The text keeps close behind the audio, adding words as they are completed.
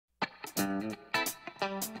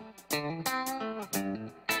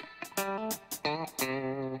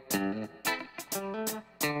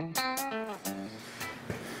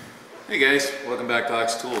Hey guys, welcome back to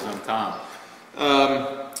Ox Tools. I'm Tom.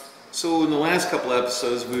 So in the last couple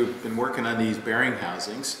episodes we've been working on these bearing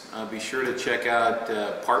housings. Be sure to check out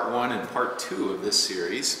part 1 and part 2 of this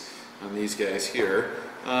series on these guys here.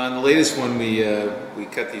 In the latest one we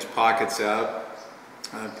cut these pockets out.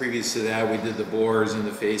 Previous to that we did the bores and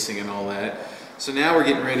the facing and all that. So now we're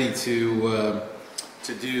getting ready to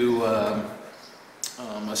do a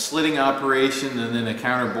slitting operation and then a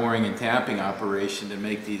counterboring and tapping operation to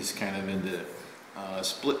make these kind of into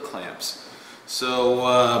split clamps. So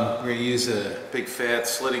we're going to use a big fat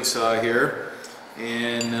slitting saw here,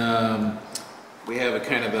 and we have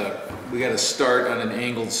we got to start on an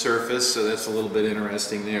angled surface, so that's a little bit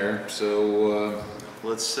interesting there. So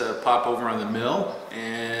let's pop over on the mill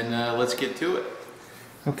and let's get to it.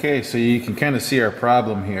 Okay, so you can kind of see our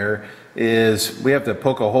problem here is we have to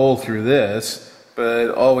poke a hole through this,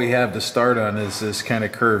 but all we have to start on is this kind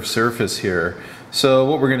of curved surface here. So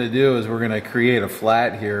what we're going to do is we're going to create a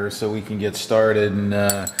flat here so we can get started and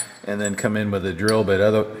then come in with a drill bit.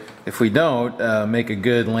 If we don't make a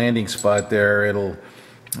good landing spot there, it'll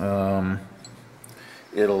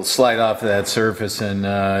slide off of that surface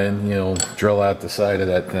and you'll drill out the side of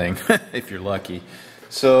that thing if you're lucky.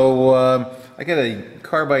 So I got a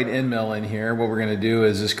carbide end mill in here. What we're going to do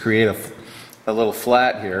is just create a little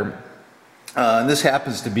flat here. And this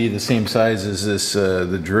happens to be the same size as this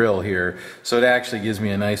the drill here, so it actually gives me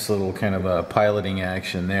a nice little kind of a piloting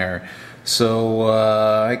action there. So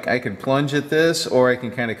I can plunge at this, or I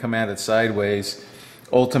can kind of come at it sideways.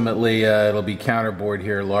 Ultimately it'll be counterbored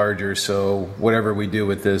here larger, so whatever we do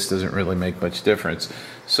with this doesn't really make much difference.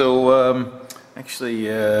 So actually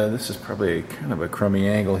this is probably kind of a crummy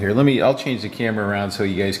angle here. I'll change the camera around so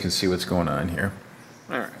you guys can see what's going on here.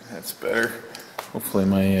 Alright, that's better. Hopefully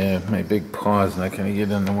my big paw is not going to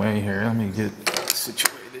get in the way here. Let me get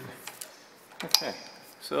situated. Okay,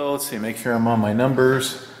 so let's see, make sure I'm on my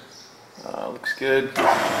numbers. Looks good.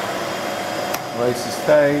 Vise is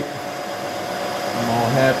tight. I'm all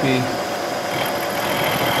happy.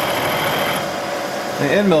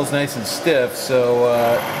 The end mill's nice and stiff, so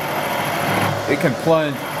it can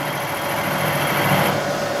plunge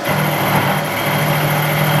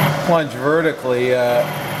vertically.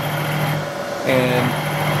 And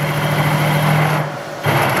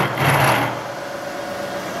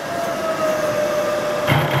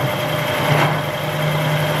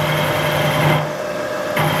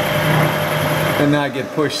not get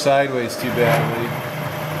pushed sideways too badly.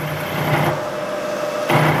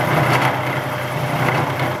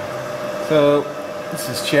 So this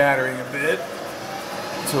is chattering a bit.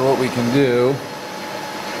 So what we can do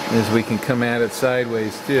is we can come at it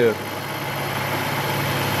sideways too.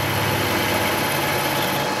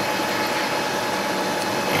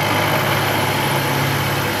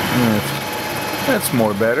 That's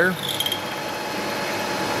more better.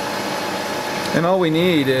 And all we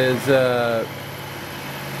need is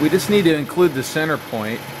we just need to include the center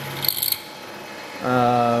point,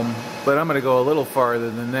 but I'm going to go a little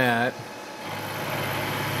farther than that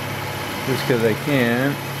just because I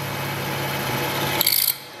can.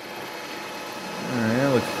 Alright,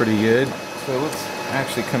 that looks pretty good. So let's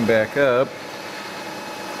actually come back up,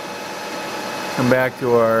 come back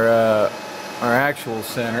to our actual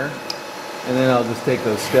center. And then I'll just take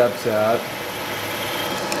those steps out.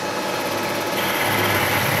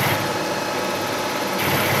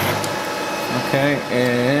 Okay,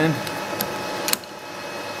 and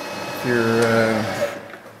if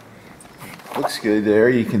looks good there.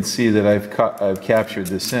 You can see that I've captured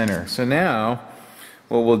the center. So now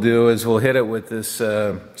what we'll do is we'll hit it with this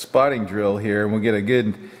spotting drill here, and we'll get a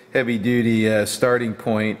good heavy-duty starting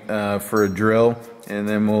point for a drill, and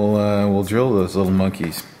then we'll drill those little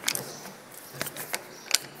monkeys.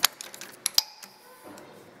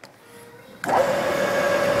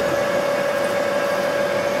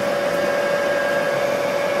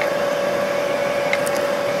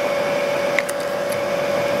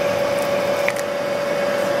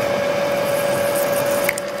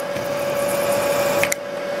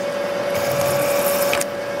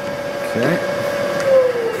 Okay.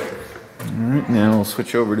 Alright, now we'll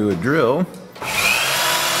switch over to a drill.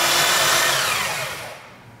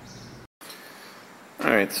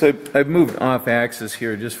 Alright, so I've moved off axis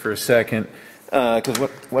here just for a second because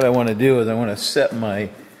what I want to do is I want to set my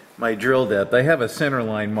drill depth. I have a center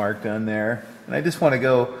line marked on there, and I just want to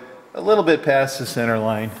go a little bit past the center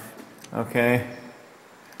line. Okay,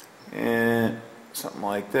 and something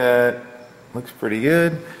like that. Looks pretty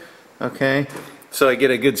good. Okay. So I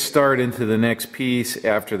get a good start into the next piece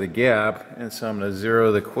after the gap, and so I'm going to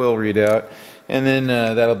zero the quill readout, and then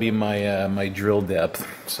that'll be my my drill depth.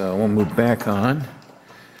 So we'll move back on.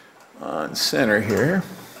 on center here,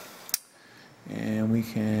 and we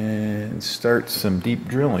can start some deep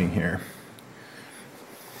drilling here.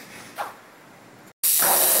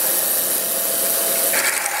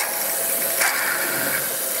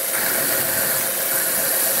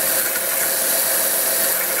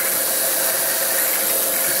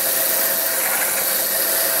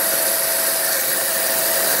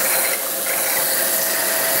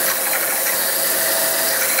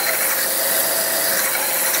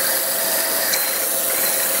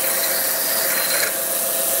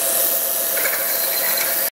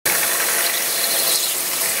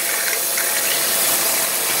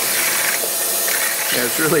 Yeah,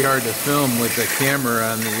 it's really hard to film with the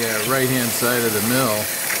camera on the right-hand side of the mill.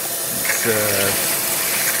 It's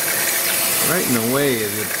right in the way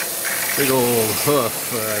of the big old hoof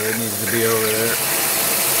that needs to be over there.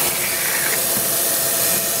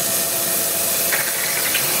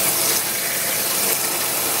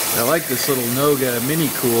 I like this little Noga mini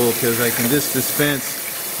cool because I can just dispense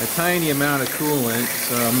a tiny amount of coolant,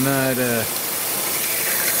 so I'm not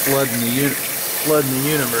flooding the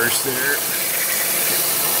universe there.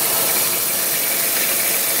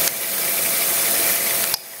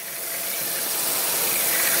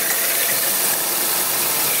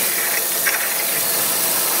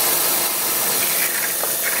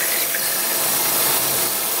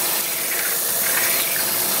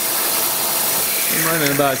 I'm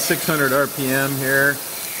running about 600 RPM here.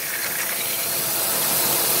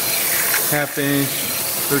 Half inch,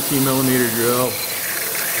 13 millimeter drill.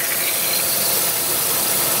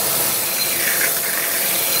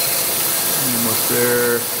 Almost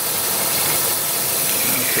there.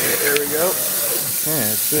 Okay, there we go. Okay,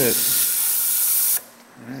 that's it.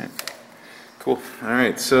 Alright, cool.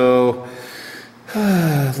 Alright, so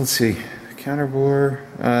let's see. Counterbore.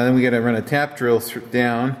 Then we got to run a tap drill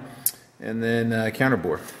down. And then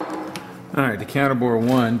counterbore. Alright, the counterbore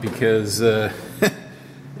one because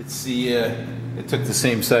it's it took the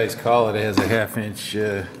same size collet. It has a half inch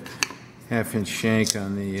shank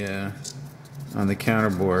on the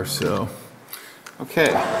counterbore. So,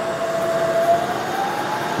 okay.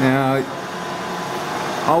 Now,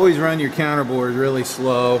 always run your counterbores really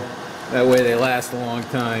slow. That way they last a long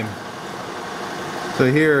time.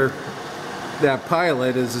 So here, that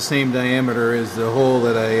pilot is the same diameter as the hole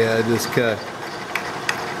that I just cut.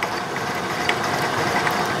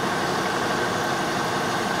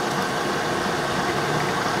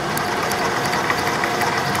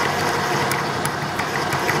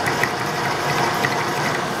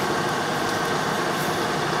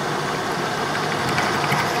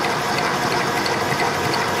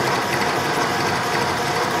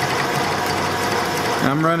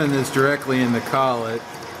 I'm running this directly in the collet,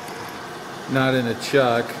 not in a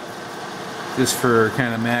chuck, just for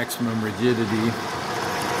kind of maximum rigidity.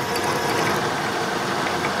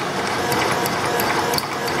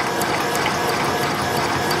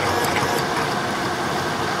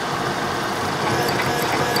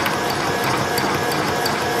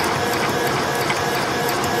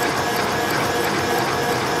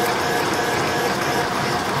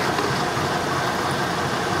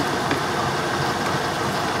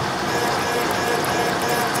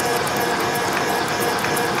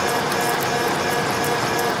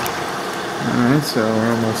 Alright, so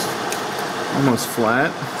we're almost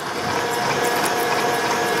flat.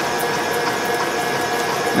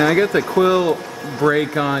 Now I got the quill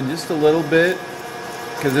brake on just a little bit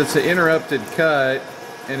because it's an interrupted cut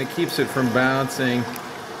and it keeps it from bouncing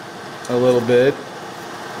a little bit.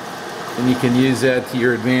 And you can use that to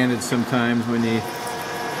your advantage sometimes when you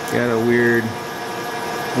got a weird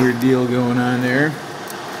deal going on there.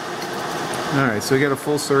 Alright, so we got a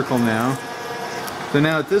full circle now. So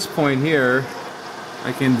now at this point here,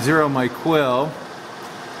 I can zero my quill,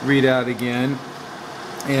 read out again,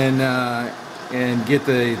 and get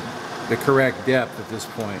the correct depth at this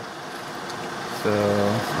point. So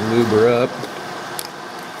lube her up.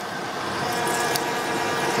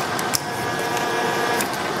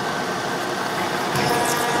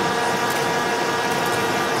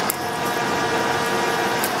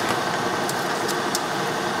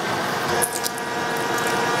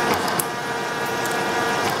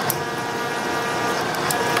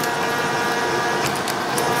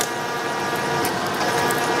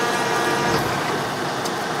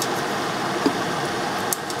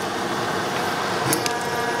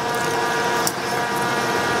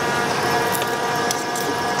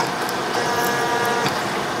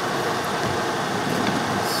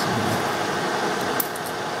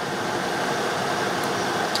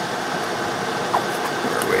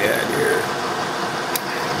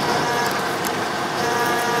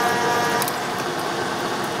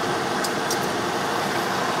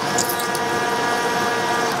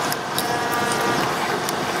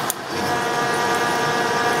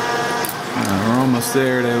 chance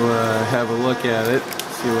there to have a look at it,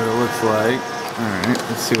 see what it looks like. Alright,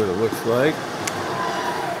 let's see what it looks like.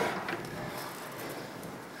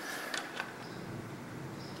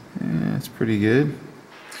 Yeah, it's pretty good.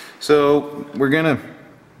 So we're gonna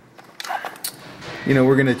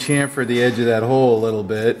chamfer the edge of that hole a little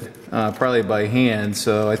bit, probably by hand.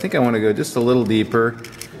 So I think I want to go just a little deeper,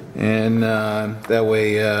 and that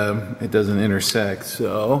way it doesn't intersect.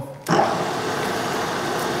 So I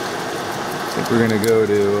think we're going to go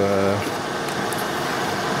to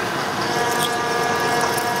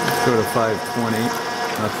let's go to 520.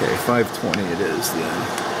 Okay, 520 it is then.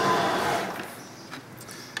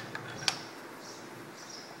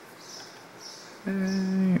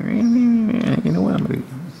 You know what, I'm going to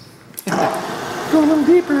go a little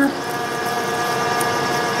deeper.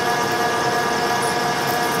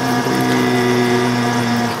 Maybe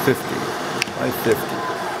 50, 550.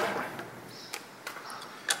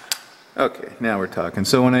 Okay, now we're talking.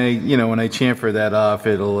 So when I chamfer that off,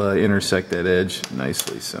 it'll intersect that edge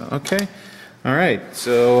nicely. So okay, all right.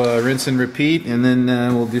 So rinse and repeat, and then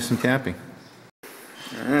we'll do some tapping.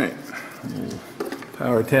 All right,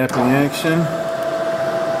 power tapping action.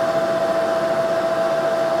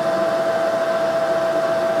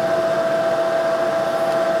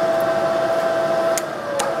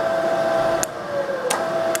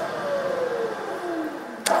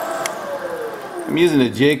 I'm using a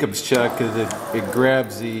Jacob's chuck because it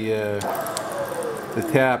grabs the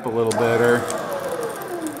tap a little better.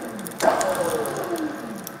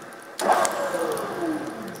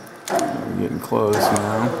 We're getting close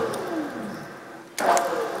now.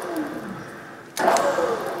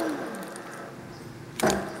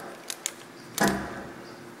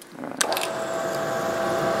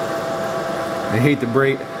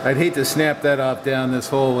 I'd hate to snap that off down this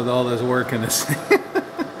hole with all this work in this.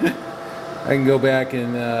 I can go back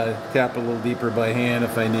and tap a little deeper by hand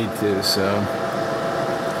if I need to. So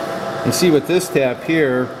you see with this tap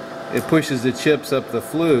here, it pushes the chips up the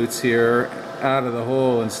flutes here out of the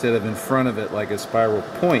hole instead of in front of it like a spiral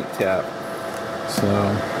point tap. So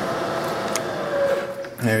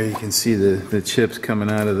there you can see the chips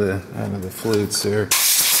coming out of the flutes there.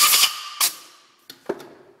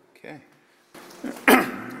 Okay.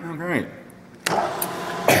 All right.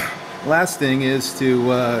 Last thing is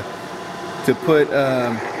to put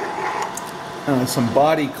some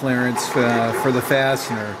body clearance for the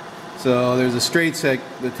fastener. So there's a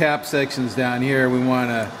the tap section's down here. We want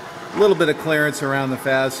a little bit of clearance around the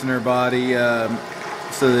fastener body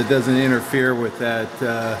so that it doesn't interfere with that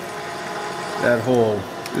hole.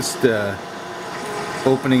 Just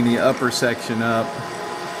opening the upper section up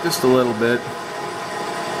just a little bit.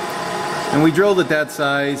 And we drilled it that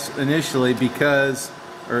size initially because,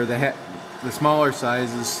 or the smaller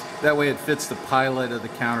sizes, that way it fits the pilot of the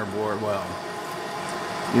counterboard well.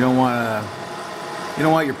 You don't want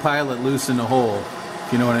your pilot loose in the hole,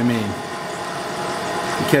 if you know what I mean.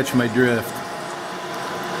 You catch my drift.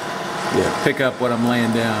 Yeah, pick up what I'm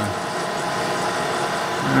laying down.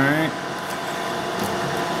 Alright.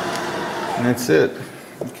 And that's it.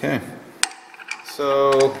 Okay.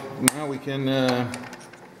 So now we can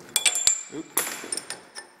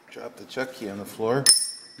drop the chuck key on the floor.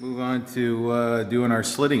 Move on to doing our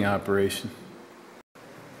slitting operation.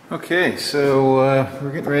 Okay, so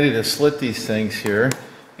we're getting ready to slit these things here,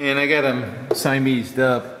 and I got them Siamesed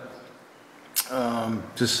up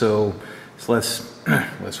just so it's less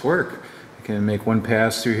work. I can make one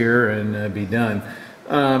pass through here and be done.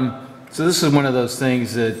 So this is one of those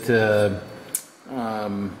things that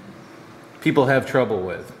people have trouble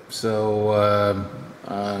with. So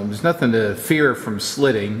there's nothing to fear from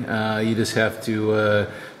slitting. You just have to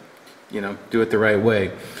do it the right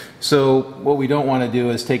way. So what we don't want to do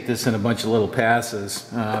is take this in a bunch of little passes.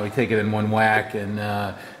 We take it in one whack and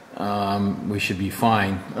we should be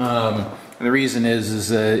fine. And the reason is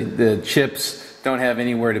the chips don't have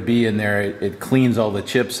anywhere to be in there. It cleans all the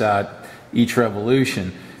chips out each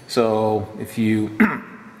revolution. So if you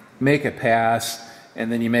make a pass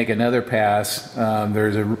and then you make another pass,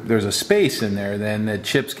 there's a space in there, then the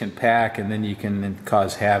chips can pack and then you can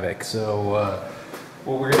cause havoc. So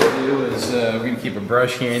what we're going to do is we're going to keep a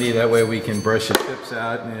brush handy, that way we can brush the chips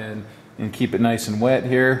out and keep it nice and wet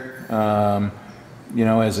here,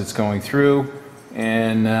 as it's going through,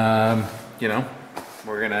 and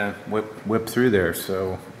we're going to whip through there.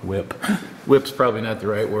 So whip's probably not the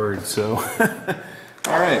right word. So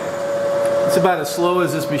all right, it's about as slow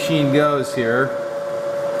as this machine goes here,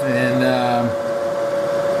 and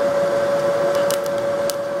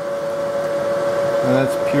well,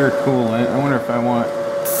 that's pure coolant. I wonder if I want,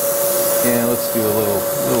 yeah, let's do a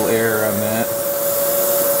little air on that.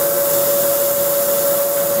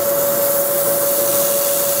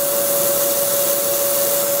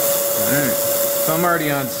 already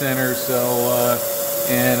on center, so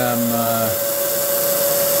and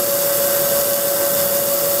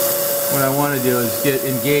what I want to do is get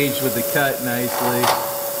engaged with the cut nicely.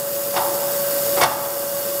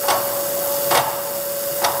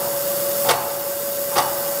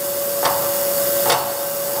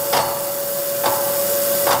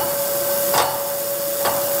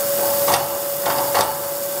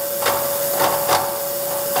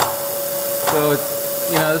 So it's,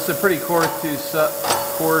 you know, this is a pretty coarse tooth saw,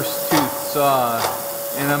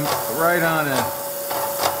 and I'm right on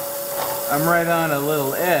a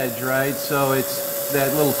little edge, right? So it's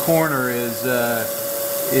that little corner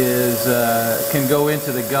can go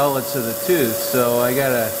into the gullets of the tooth. So I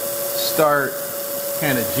gotta start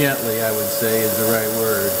kind of gently, I would say, is the right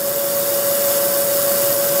word.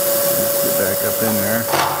 Let's get back up in there.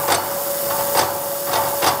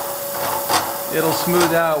 It'll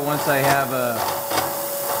smooth out once I have a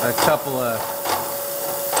couple of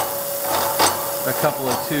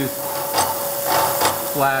tooth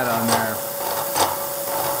flat on there.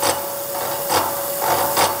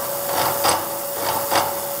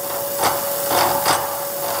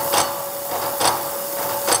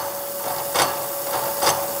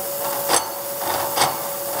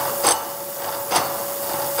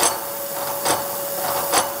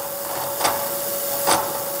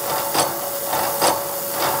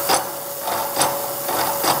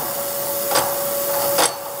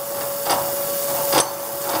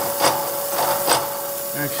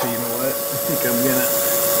 Actually, you know what? I think I'm gonna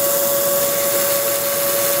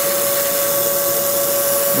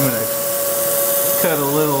cut a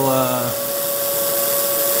little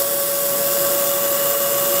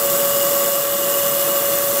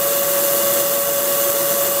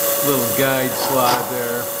guide slot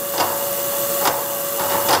there.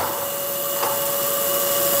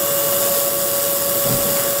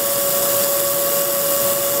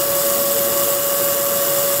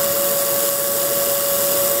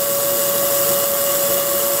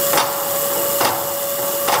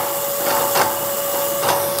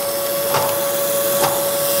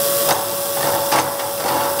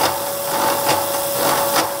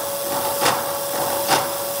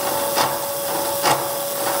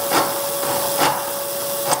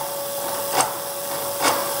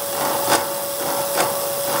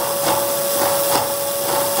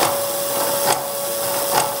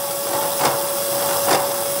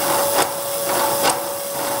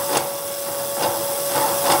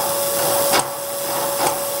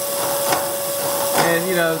 And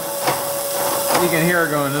you know, you can hear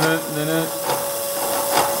it going,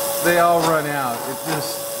 they all run out.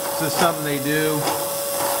 It's just something they do.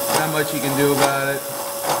 Not much you can do about it.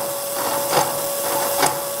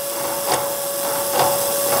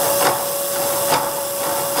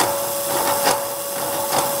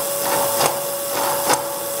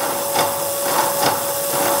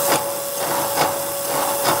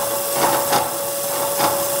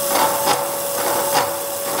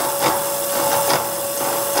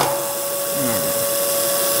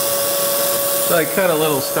 So I cut a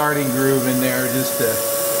little starting groove in there just to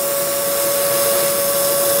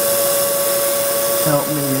help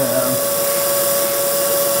me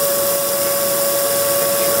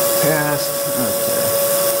past. Okay,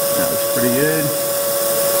 that was pretty good.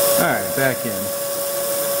 All right, back in.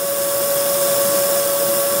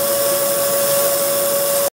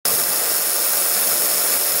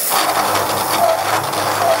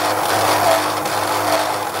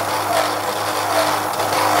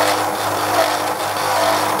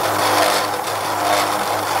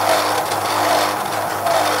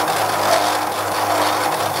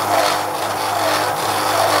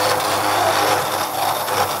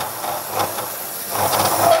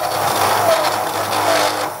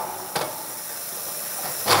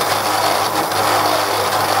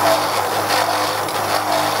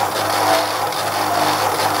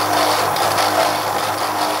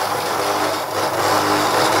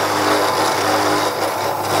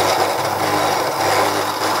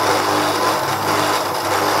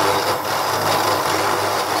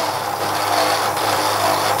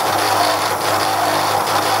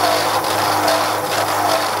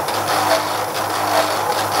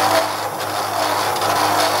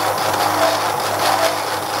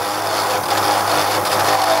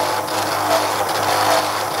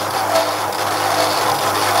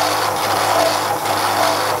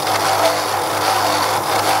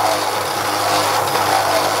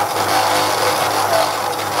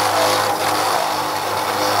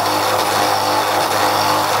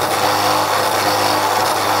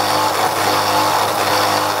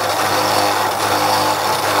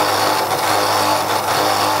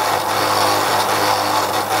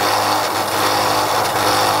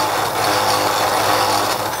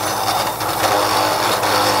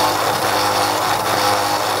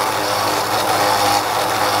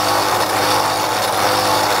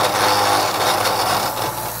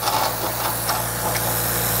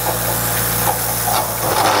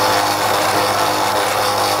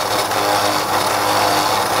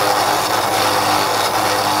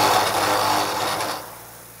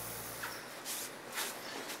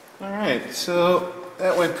 so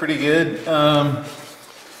that went pretty good.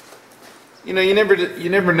 You know, you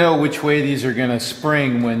never know which way these are going to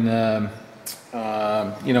spring when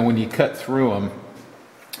you know, when you cut through them,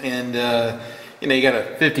 and you know, you got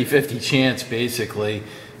a 50-50 chance basically.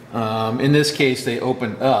 In this case, they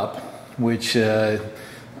opened up, which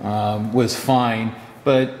was fine.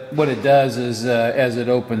 But what it does is, as it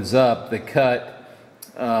opens up, the cut,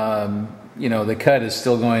 you know, the cut is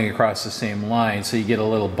still going across the same line, so you get a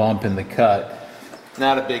little bump in the cut.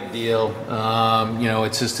 Not a big deal. You know,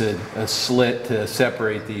 it's just a slit to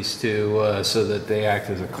separate these two so that they act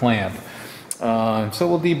as a clamp. So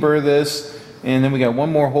we'll deburr this, and then we got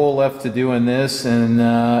one more hole left to do in this, and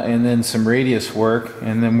then some radius work,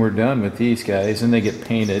 and then we're done with these guys, and they get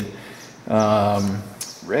painted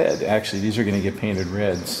red. Actually, these are going to get painted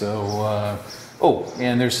red. So, oh,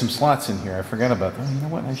 and there's some slots in here. I forgot about that. Oh, you know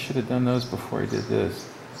what? I should have done those before I did this.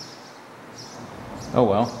 Oh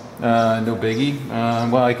well, no biggie.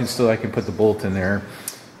 Well, I can put the bolt in there.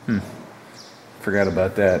 Forgot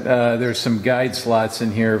about that. There's some guide slots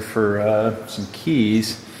in here for some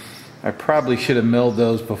keys. I probably should have milled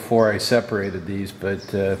those before I separated these,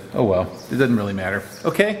 but oh well, it doesn't really matter.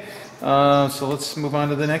 Okay, so let's move on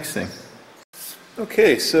to the next thing.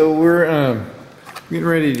 Okay, so we're getting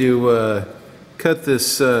ready to cut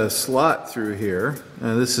this slot through here.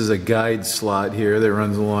 This is a guide slot here that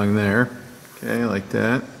runs along there. Okay, like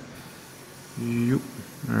that.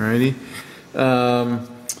 Alrighty.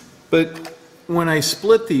 But when I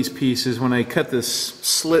split these pieces, when I cut this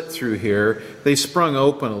slit through here, they sprung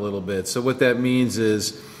open a little bit. So what that means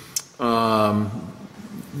is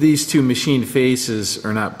these two machine faces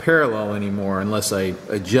are not parallel anymore unless I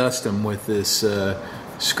adjust them with this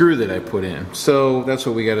screw that I put in. So that's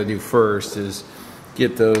what we got to do first, is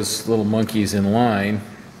get those little monkeys in line.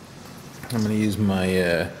 I'm going to use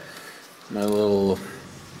my my little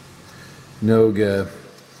Noga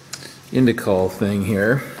Indicol thing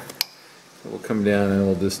here. We'll come down and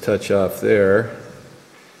we'll just touch off there,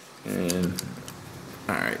 and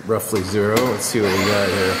alright, roughly 0. Let's see what we got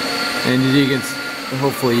here, and you can,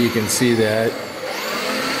 hopefully you can see that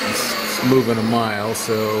it's moving a mile.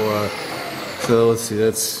 So so let's see,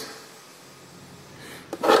 that's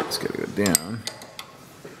gotta go down.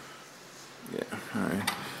 Yeah,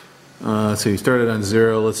 alright. So you started on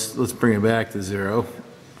 0. Let's bring it back to 0,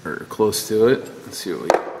 or close to it. Let's see what we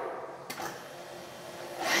got.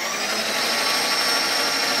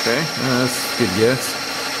 Okay, that's a good guess.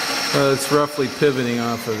 It's roughly pivoting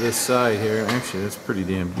off of this side here. Actually, that's pretty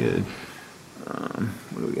damn good.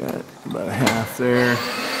 What do we got? About a half there.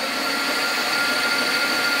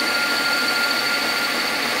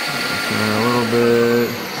 A little bit.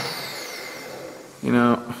 You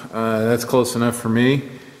know, that's close enough for me.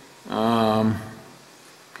 I'm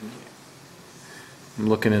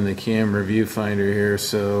looking in the camera viewfinder here,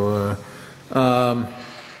 so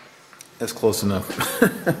that's close enough.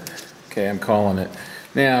 Okay, I'm calling it.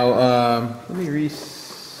 Now, let me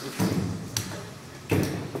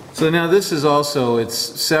so now this is also, it's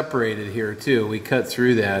separated here too. We cut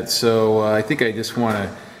through that, so I think I just want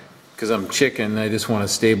to, because I'm chicken, I just want to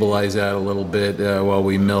stabilize that a little bit while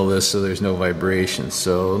we mill this so there's no vibration.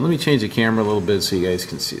 So let me change the camera a little bit so you guys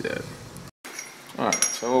can see that. Alright,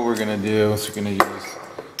 so what we're going to do is we're going to use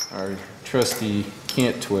our trusty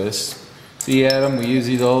cant twist. See, Adam, we use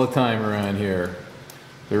these all the time around here.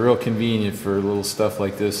 They're real convenient for little stuff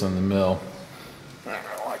like this on the mill. I'm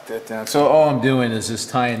gonna lock that down. So all I'm doing is just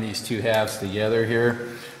tying these two halves together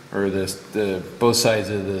here, or the both sides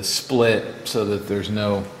of the split, so that there's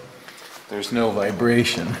no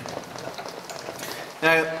vibration.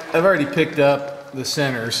 Now I've already picked up the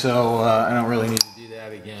center, so I don't really need to do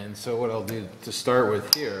that again. So what I'll do to start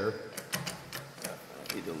with here,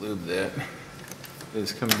 I need to lube that,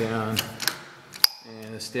 is come down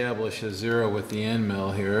and establish a 0 with the end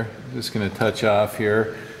mill here. I'm just going to touch off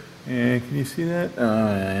here. And can you see that?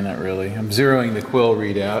 Not really. I'm zeroing the quill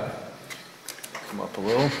readout. Come up a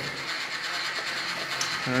little.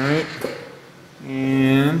 Alright.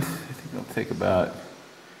 And I think it'll take about,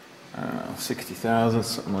 I don't know, 60,000,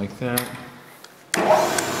 something like that.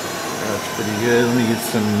 That's pretty good. Let me get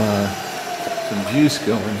some juice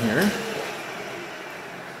going here.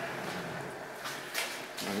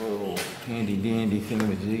 Handy dandy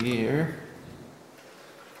thingamajiggy here.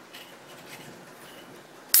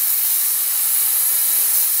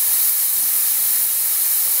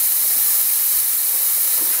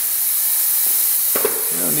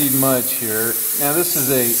 You don't need much here. Now this is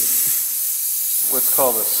what's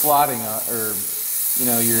called a slotting, or you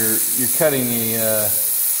know, you're cutting a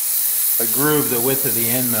groove the width of the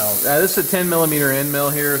end mill. This is a 10 millimeter end mill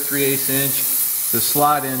here, 3/8 inch. the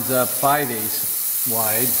slot ends up 5/8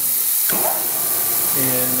 wide.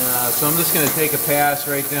 And so I'm just going to take a pass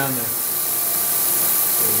right down the,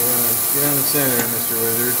 get on the center, Mr.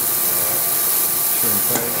 Wizard.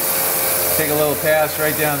 Take a little pass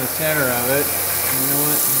right down the center of it. You know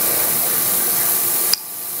what?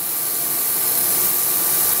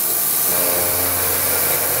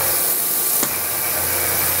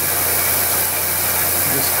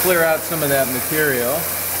 Just clear out some of that material.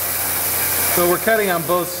 So we're cutting on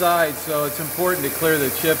both sides, so it's important to clear the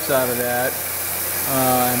chips out of that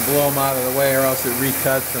and blow them out of the way, or else it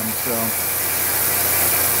recuts them. So,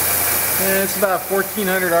 and it's about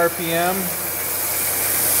 1400 RPM.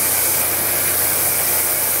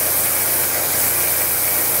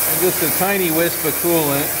 And just a tiny wisp of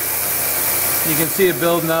coolant. You can see it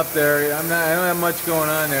building up there. I don't have much going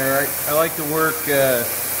on there. I like to work,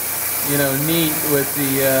 you know, neat with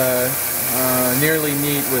the nearly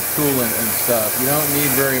neat with coolant and stuff. You don't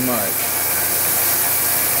need very much.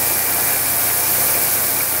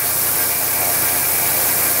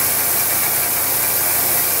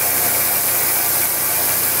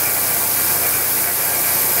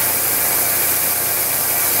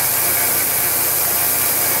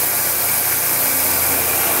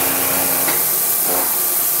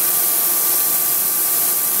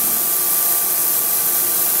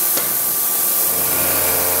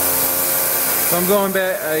 So I'm going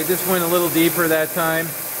back, I just went a little deeper that time,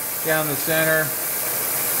 down the center.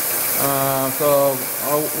 So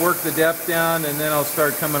I'll work the depth down and then I'll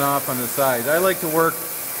start coming off on the sides. I like to work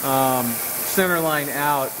center line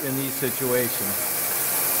out in these situations.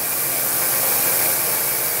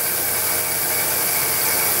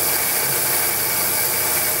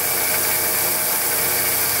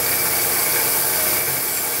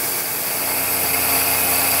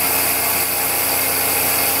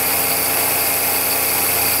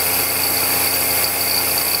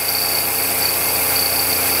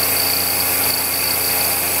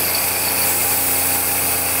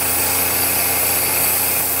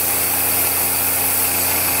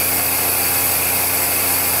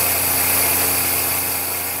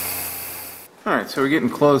 Alright, so we're getting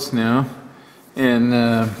close now, and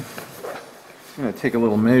I'm going to take a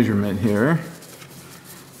little measurement here,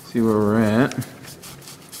 see where we're at.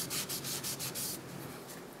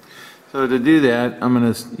 So to do that, I'm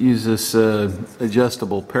going to use this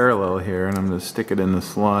adjustable parallel here, and I'm going to stick it in the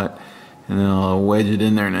slot, and then I'll wedge it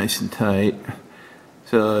in there nice and tight.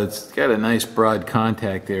 So it's got a nice broad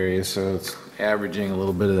contact area, so it's averaging a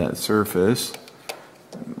little bit of that surface.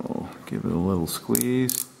 And we'll give it a little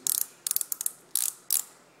squeeze.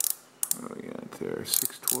 What do we got there?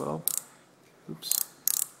 612. Oops.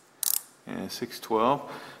 Yeah,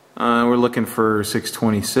 612. We're looking for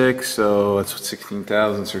 626, so that's 16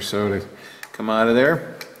 thousandths or so to come out of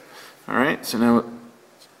there. All right, so now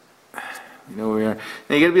you know where we are.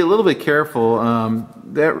 Now you got to be a little bit careful.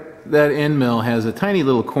 That end mill has a tiny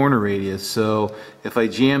little corner radius, so if I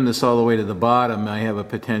jam this all the way to the bottom, I have a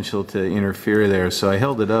potential to interfere there. So I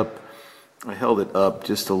held it up. I held it up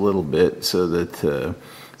just a little bit so that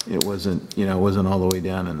it wasn't, you know, wasn't all the way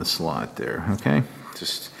down in the slot there. Okay,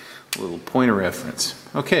 just a little point of reference.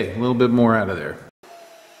 Okay, a little bit more out of there.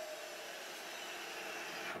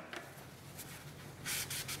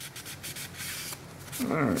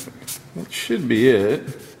 All right, that should be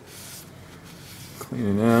it.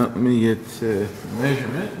 Clean it out. Let me get the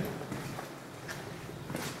measurement.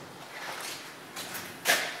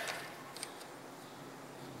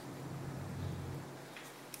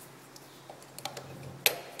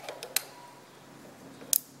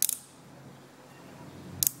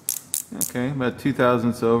 Okay, about 2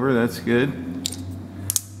 thousandths over, that's good.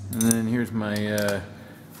 And then here's my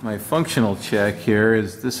my functional check here.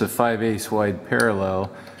 Is this a 5/8 wide parallel?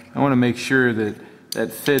 I want to make sure that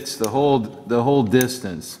that fits the whole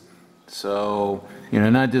distance. So, you know,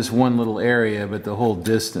 not just one little area, but the whole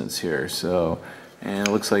distance here. So, and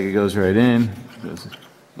it looks like it goes right in,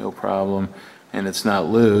 no problem, and it's not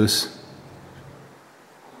loose.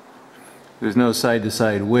 There's no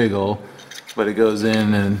side-to-side wiggle, but it goes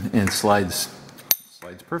in and slides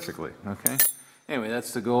perfectly. Okay. Anyway,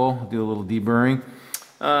 that's the goal. Do a little deburring.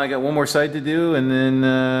 I got one more side to do, and then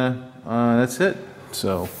that's it.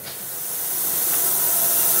 So.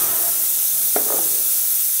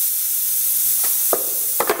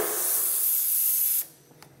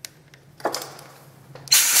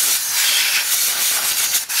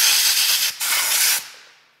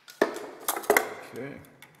 Okay.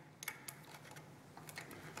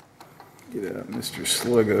 Get out Mr.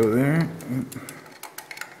 Sluggo there.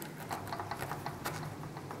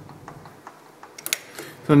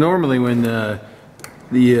 So normally when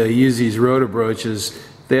use these rotor broaches.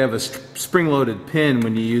 They have a spring-loaded pin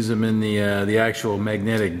when you use them in the actual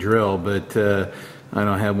magnetic drill, but I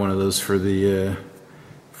don't have one of those for the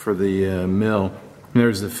mill.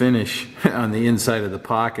 There's the finish on the inside of the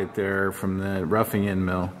pocket there from the roughing end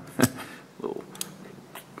mill.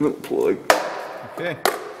 little plug. Okay,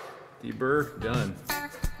 deburr done.